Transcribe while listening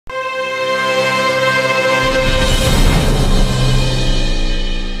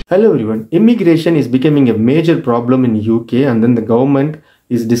Hello everyone. Immigration is becoming a major problem in UK, and then the government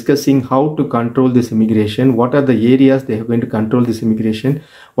is discussing how to control this immigration. What are the areas they are going to control this immigration?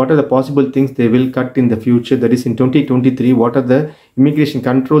 What are the possible things they will cut in the future? That is in 2023. What are the immigration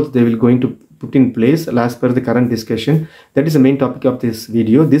controls they will going to put in place as per the current discussion? That is the main topic of this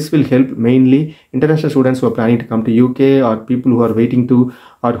video. This will help mainly international students who are planning to come to UK, or people who are waiting to,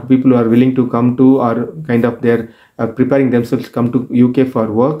 or people who are willing to come to, or kind of they're preparing themselves to come to UK for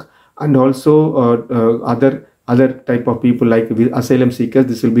work, and also other type of people like asylum seekers.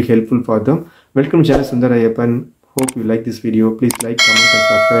 This will be helpful for them. Welcome to channel Sundar Ayappan. Hope you like this video. Please like, comment and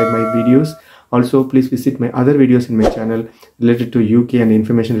subscribe my videos. Also, please visit my other videos in my channel related to UK and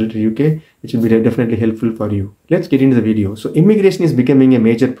information related to UK, which will be definitely helpful for you. Let's get into the video. So immigration is becoming a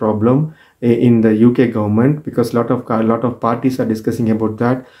major problem in the UK government, because lot of parties are discussing about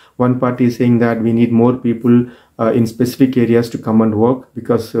that. One party is saying that we need more people in specific areas to come and work,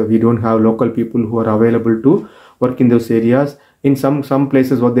 because we don't have local people who are available to work in those areas. In some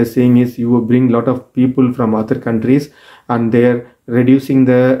places, what they're saying is you will bring a lot of people from other countries, and they're reducing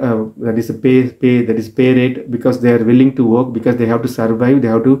the pay rate, because they are willing to work, because they have to survive. They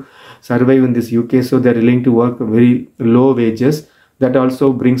have to survive in this UK, so they're willing to work very low wages. That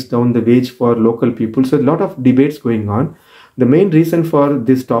also brings down the wage for local people. So a lot of debates going on. The main reason for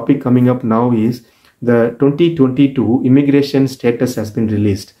this topic coming up now is the 2022 immigration status has been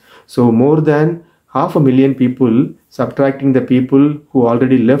released. So more than 500,000 people, subtracting the people who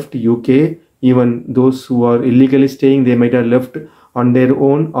already left UK, even those who are illegally staying, they might have left on their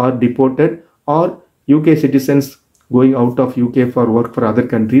own or deported, or UK citizens going out of UK for work for other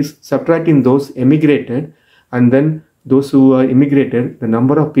countries, subtracting those emigrated, and then those who are immigrated, the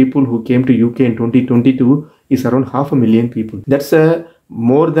number of people who came to UK in 2022 is around 500,000 people. That's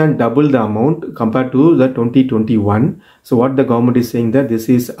more than double the amount compared to the 2021. So what the government is saying, that this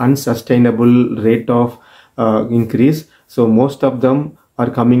is unsustainable rate of increase. So most of them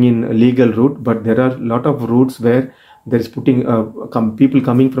are coming in legal route, but there are a lot of routes where there is putting people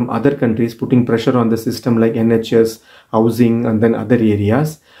coming from other countries, putting pressure on the system like NHS, housing, and then other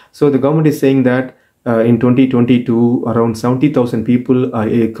areas. So the government is saying that in 2022, around 70,000 people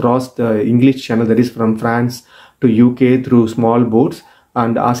crossed the English Channel, that is from France to UK through small boats,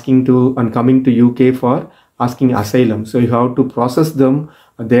 and coming to UK for asking asylum. So you have to process them,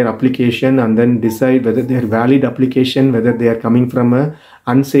 their application, and then decide whether they are valid application, whether they are coming from a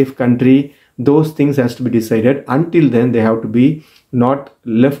unsafe country. Those things has to be decided. Until then, they have to be not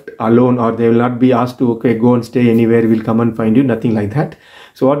left alone, or they will not be asked to, okay, go and stay anywhere, we'll come and find you, nothing like that.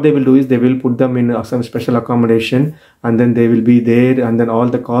 So what they will do is they will put them in some special accommodation, and then they will be there, and then all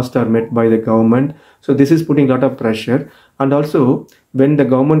the costs are met by the government. So this is putting a lot of pressure. And also, when the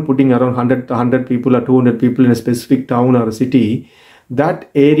government putting around 100 people or 200 people in a specific town or a city, that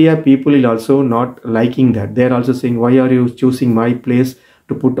area people is also not liking that. They are also saying, why are you choosing my place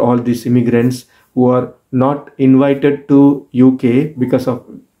to put all these immigrants who are not invited to UK because of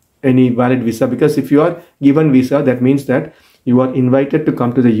any valid visa? Because if you are given visa, that means that you are invited to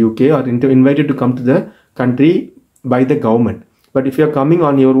come to the UK, or invited to come to the country by the government. But if you are coming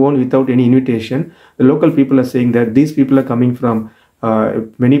on your own without any invitation, the local people are saying that these people are coming from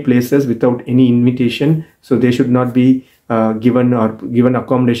many places without any invitation, so they should not be given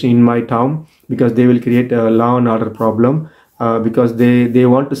accommodation in my town, because they will create a law and order problem. Because they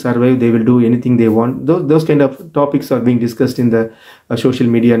want to survive, they will do anything they want. Those kind of topics are being discussed in the social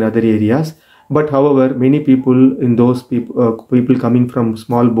media and other areas. But however, many people in those people coming from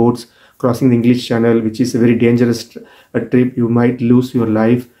small boats crossing the English Channel, which is a very dangerous trip. You might lose your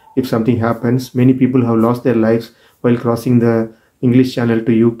life if something happens. Many people have lost their lives while crossing the English Channel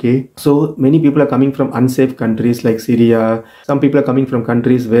to UK. So many people are coming from unsafe countries like Syria. Some people are coming from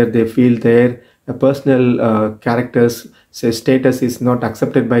countries where they feel their personal status is not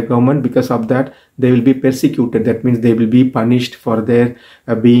accepted by government. Because of that, they will be persecuted. That means they will be punished for their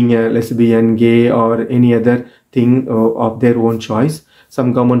being a lesbian, gay, or any other thing of their own choice.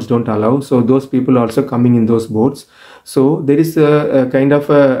 Some governments don't allow. So those people are also coming in those boats. So there is a kind of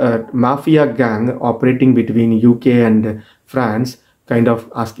a mafia gang operating between UK and France, kind of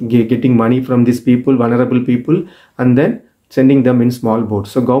getting money from these people, vulnerable people, and then sending them in small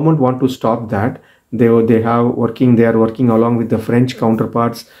boats. So government want to stop that. They are working along with the French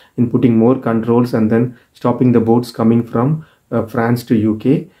counterparts in putting more controls, and then stopping the boats coming from France to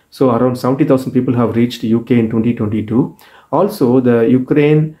UK. So around 70,000 people have reached UK in 2022. Also, the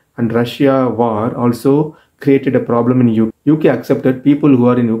Ukraine and Russia war also created a problem in UK. UK accepted people who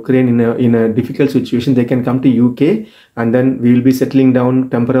are in Ukraine in a difficult situation. They can come to UK, and then we will be settling down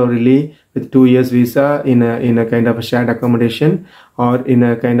temporarily with 2 years visa in a kind of a shared accommodation or in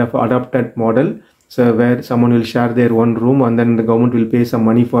a kind of adopted model. So where someone will share their one room, and then the government will pay some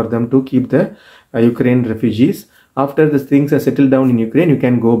money for them to keep the Ukraine refugees. After the things are settled down in Ukraine, you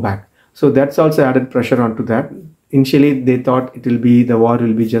can go back. So that's also added pressure onto that. Initially, they thought the war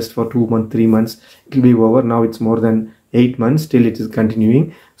will be just for 2 months, 3 months. It will be over. Now it's more than 8 months. Still, it is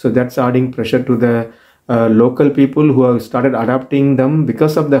continuing. So that's adding pressure to the local people who have started adapting them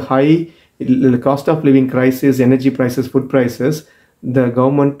because of the high cost of living crisis, energy prices, food prices. The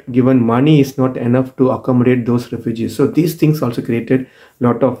government given money is not enough to accommodate those refugees. So these things also created a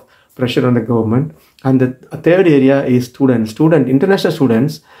lot of pressure on the government. And the third area is international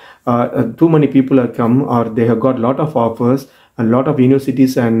students. Too many people have come, or they have got a lot of offers, and a lot of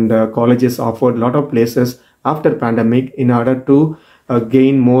universities and colleges offered a lot of places after pandemic in order to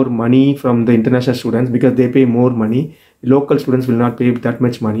gain more money from the international students, because they pay more money. Local students will not pay that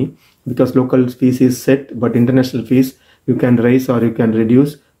much money because local fees is set, but international fees you can raise or you can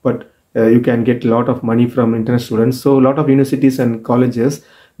reduce, but you can get a lot of money from international students. So a lot of universities and colleges,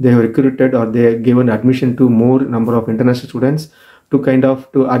 they have recruited or they have given admission to more number of international students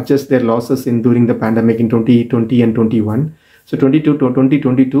to adjust their losses during the pandemic in 2020 and 21. So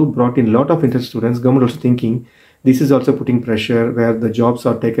 2022 brought in a lot of international students. Government also thinking this is also putting pressure where the jobs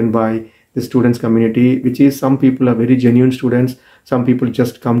are taken by the students community, which is some people are very genuine students. Some people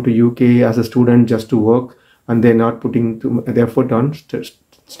just come to UK as a student just to work, and they're not putting their foot on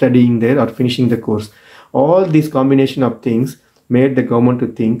studying there or finishing the course. All these combination of things made the government to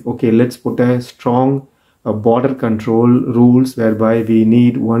think, okay, let's put a strong border control rules whereby we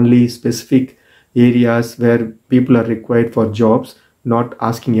need only specific areas where people are required for jobs, not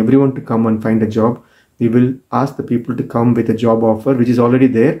asking everyone to come and find a job. We will ask the people to come with a job offer which is already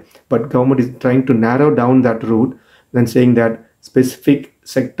there, but government is trying to narrow down that route, then saying that specific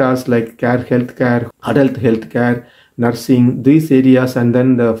sectors like healthcare, adult healthcare, nursing, these areas, and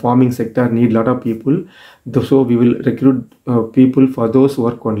then the farming sector need a lot of people. So we will recruit people for those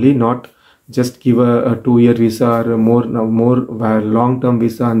work only, not just give a 2-year visa or more long-term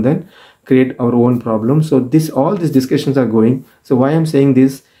visa and then create our own problem. So all these discussions are going. So why I'm saying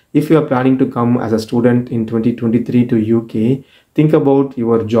this, if you are planning to come as a student in 2023 to UK, think about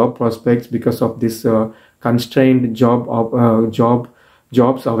your job prospects because of this constrained jobs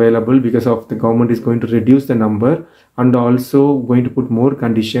available, because of the government is going to reduce the number and also going to put more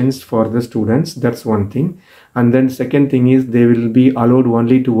conditions for the students. That's one thing. And then second thing is they will be allowed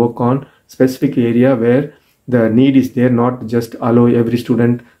only to work on specific area where the need is there, not just allow every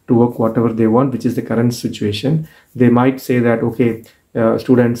student to work whatever they want, which is the current situation. They might say that, okay,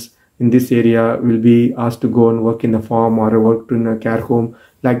 students in this area will be asked to go and work in the farm or work in a care home.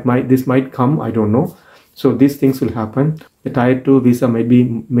 This might come, I don't know. So these things will happen. The Tier 2 visa might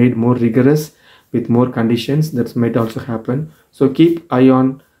be made more rigorous with more conditions. That might also happen. So keep eye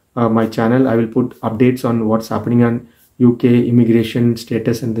on my channel. I will put updates on what's happening on UK immigration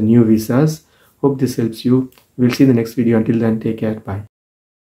status and the new visas. Hope this helps you. We'll see in the next video. Until then, take care. Bye.